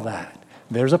get all that?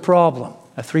 There's a problem,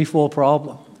 a threefold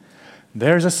problem.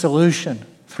 There's a solution,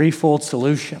 threefold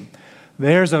solution.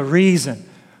 There's a reason,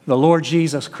 the Lord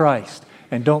Jesus Christ.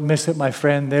 And don't miss it, my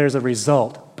friend, there's a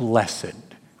result. Blessed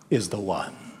is the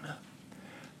one.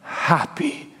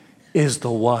 Happy is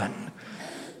the one.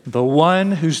 The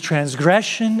one whose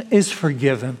transgression is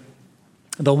forgiven.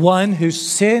 The one whose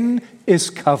sin is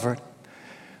covered.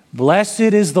 Blessed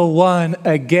is the one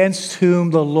against whom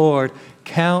the Lord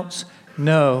counts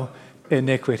no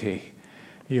iniquity.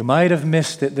 You might have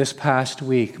missed it this past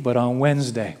week, but on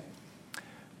Wednesday,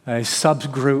 a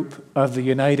subgroup of the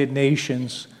United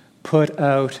Nations put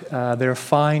out their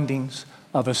findings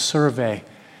of a survey,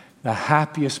 the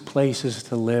happiest places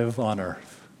to live on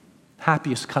earth,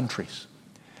 happiest countries.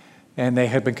 And they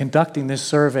had been conducting this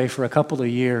survey for a couple of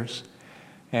years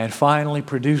and finally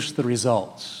produced the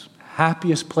results.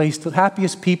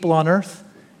 Happiest people on earth,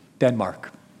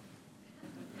 Denmark.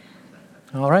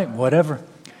 All right, whatever.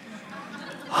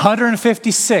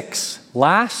 156.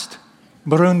 Last,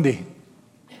 Burundi.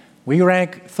 We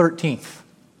rank 13th,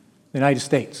 the United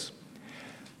States.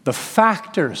 The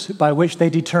factors by which they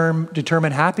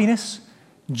determine happiness,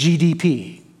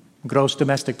 GDP, gross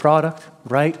domestic product,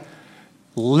 right?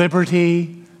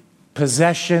 Liberty,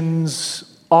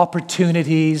 possessions,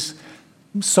 opportunities,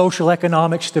 social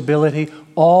economic stability,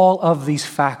 all of these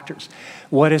factors.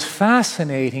 What is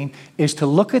fascinating is to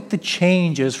look at the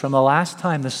changes from the last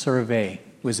time the survey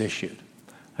was issued.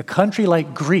 A country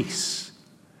like Greece,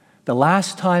 the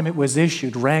last time it was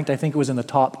issued, ranked, I think it was in the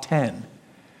top 10.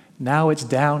 Now it's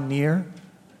down near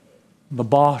the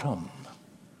bottom.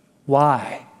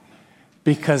 Why?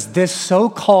 Because this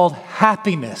so-called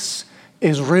happiness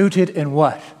is rooted in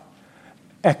what?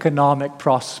 Economic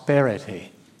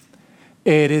prosperity.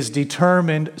 It is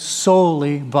determined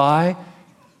solely by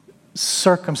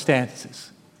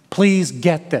circumstances. Please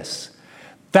get this.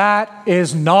 That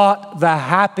is not the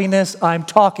happiness I'm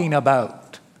talking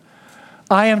about.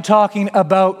 I am talking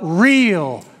about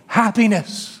real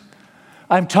happiness.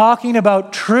 I'm talking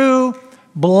about true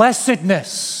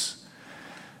blessedness.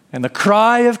 And the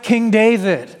cry of King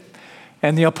David,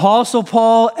 and the Apostle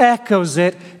Paul echoes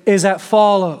it, is as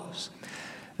follows.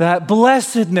 That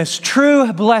blessedness, true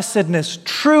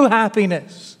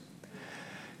happiness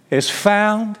is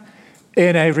found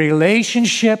in a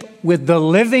relationship with the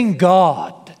living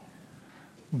God,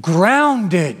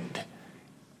 grounded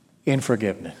in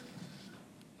forgiveness.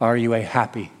 Are you a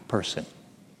happy person?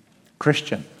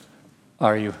 Christian,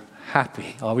 are you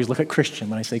happy? I always look at Christian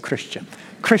when I say Christian.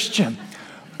 Christian,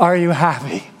 are you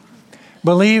happy?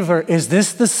 Believer, is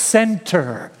this the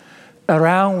center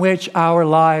around which our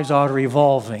lives are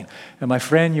revolving? And my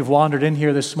friend, you've wandered in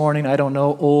here this morning. I don't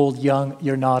know, old, young,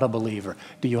 you're not a believer.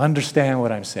 Do you understand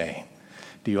what I'm saying?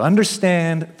 Do you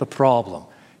understand the problem?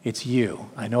 It's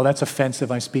you. I know that's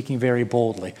offensive. I'm speaking very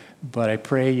boldly, but I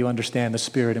pray you understand the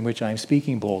spirit in which I'm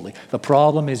speaking boldly. The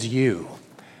problem is you.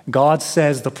 God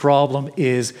says the problem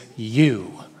is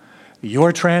you.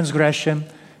 Your transgression,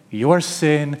 your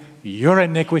sin, your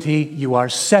iniquity, you are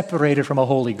separated from a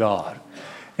holy God.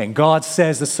 And God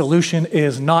says the solution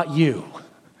is not you.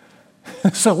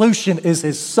 The solution is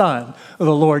his Son,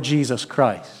 the Lord Jesus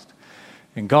Christ.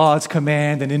 And God's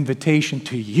command and invitation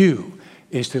to you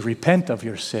is to repent of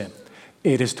your sin.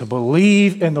 It is to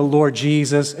believe in the Lord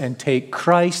Jesus and take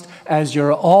Christ as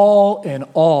your all in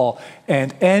all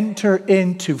and enter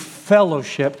into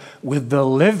fellowship with the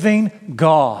living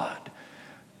God.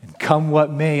 And come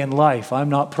what may in life, I'm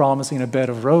not promising a bed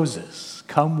of roses.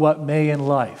 Come what may in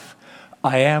life,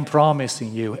 I am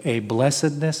promising you a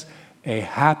blessedness, a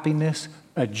happiness,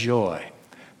 a joy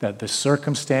that the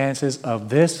circumstances of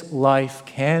this life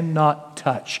cannot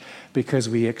touch, because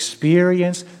we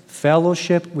experience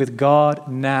fellowship with God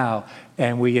now,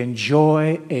 and we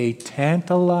enjoy a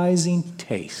tantalizing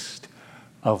taste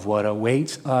of what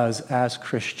awaits us as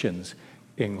Christians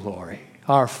in glory.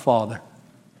 Our Father,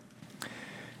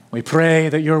 we pray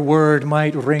that your word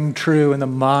might ring true in the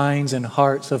minds and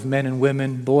hearts of men and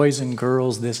women, boys and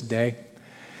girls this day.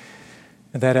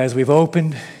 And that as we've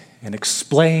opened and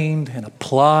explained and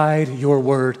applied your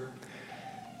word,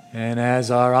 and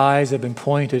as our eyes have been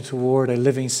pointed toward a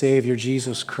living Savior,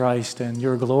 Jesus Christ, and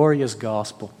your glorious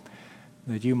gospel,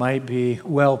 that you might be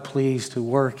well pleased to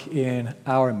work in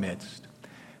our midst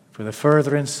for the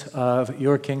furtherance of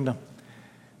your kingdom,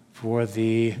 for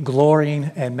the glorying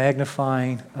and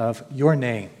magnifying of your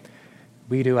name.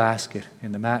 We do ask it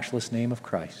in the matchless name of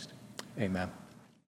Christ. Amen.